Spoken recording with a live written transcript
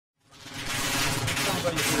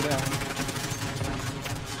Look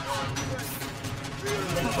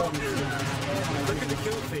at the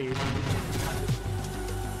kill feed.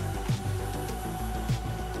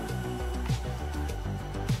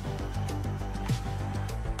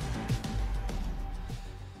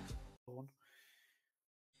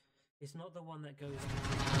 It's not the one that goes.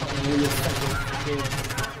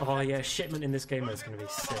 Oh yeah, Shipment in this game is going to be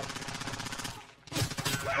sick.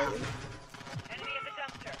 Enemy at the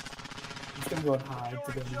dumpster. I'm just going to go and hide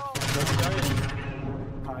to get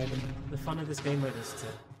hide. The fun of this game mode is to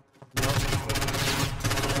not.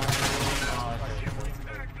 Oh, okay.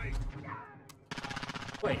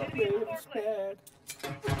 Wait. I'm scared.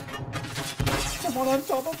 Someone on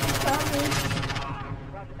top of the carriage.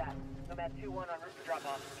 Roger that. Nomad 2-1 en route to drop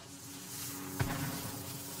off.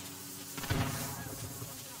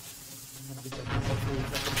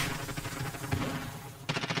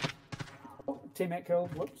 Oh, teammate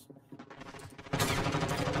killed. Whoops.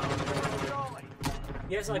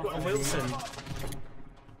 Yes, I got a Wilson.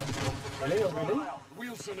 Really? Already?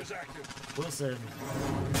 Wilson is active. Wilson.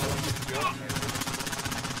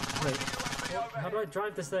 Wait, how do I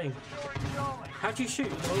drive this thing? How do you shoot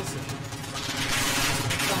Wilson?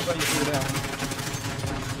 Sounds like you threw it out.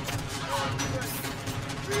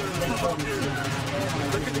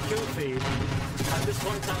 Look at the kill feed. I just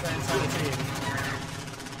wiped out their entire team.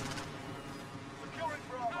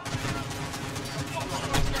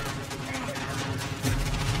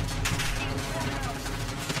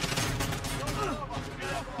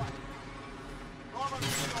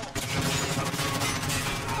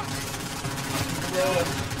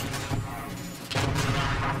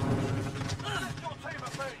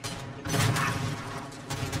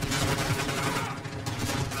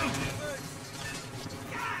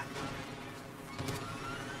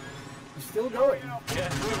 Still going? Yeah.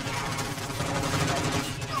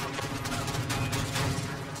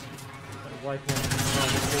 Wiping out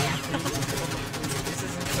the team. This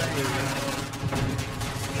is insane.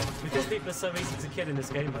 Because people are so easy to kill in this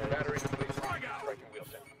game mode.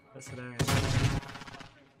 That's hilarious.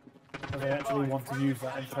 They actually want to use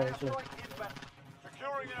that entire clip.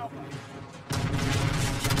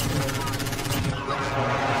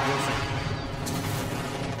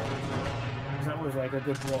 That was like a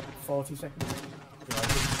good, what, 40 seconds?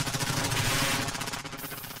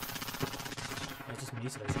 I just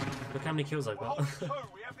mutilated. Look how many kills I've got.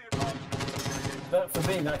 But for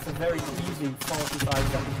me, that's a very easy 45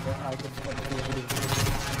 seconds that I can put through a video.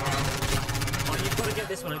 Oh, you've got to get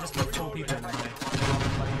this one. I just got 4 people in the way.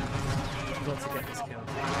 You've got to get this kill. I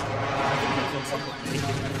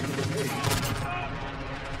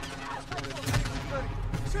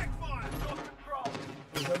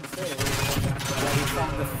was going to say that we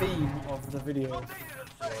found the theme of the video.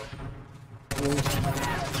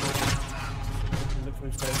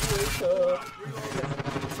 Literally says, "Wake up."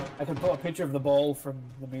 I can put a picture of the ball from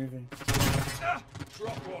the movie.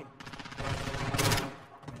 Drop one.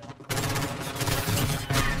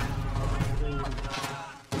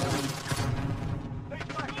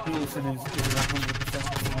 Wilson is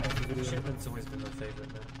 100% of the video. Shipment's always been my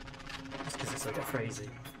favourite now. Just because it's like crazy.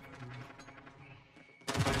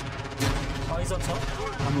 Oh, he's on top.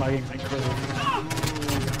 I'm lagging like crazy.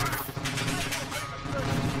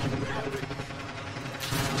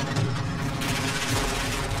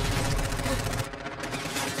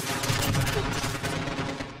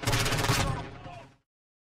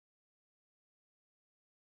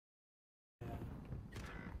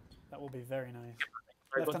 That will be very nice.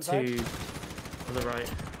 I've got 2 on the right.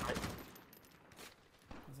 There's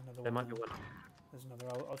another There one. might be one. There's another.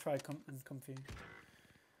 I'll try and come for you.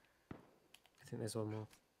 I think there's one more.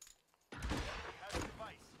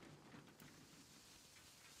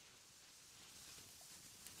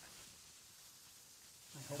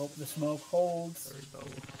 I hope the smoke holds. Very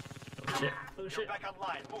bold. Oh shit. Oh shit. Back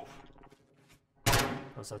online. Move.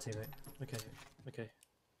 Oh, it's our teammate. Okay. Okay.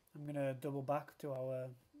 I'm gonna double back to our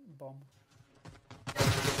bomb.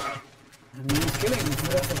 And he's killing the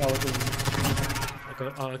rest of our team.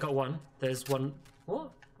 I got one. There's one.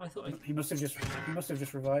 What? I thought He must have just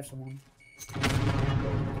revived someone.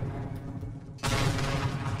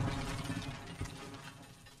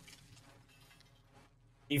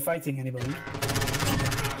 Are you fighting anybody?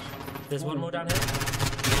 There's one more down here.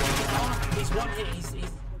 Oh, he's one hit. He's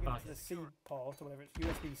Plug into the C port or whatever it's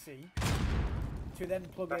USB-C to then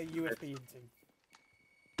plug a USB into.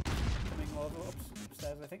 Coming over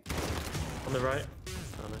upstairs, I think. on the right.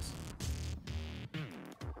 Oh, nice.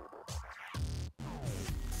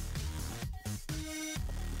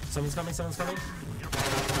 Someone's coming, someone's coming.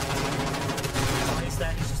 Oh, he's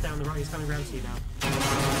there, he's just down the right, he's coming round to you now.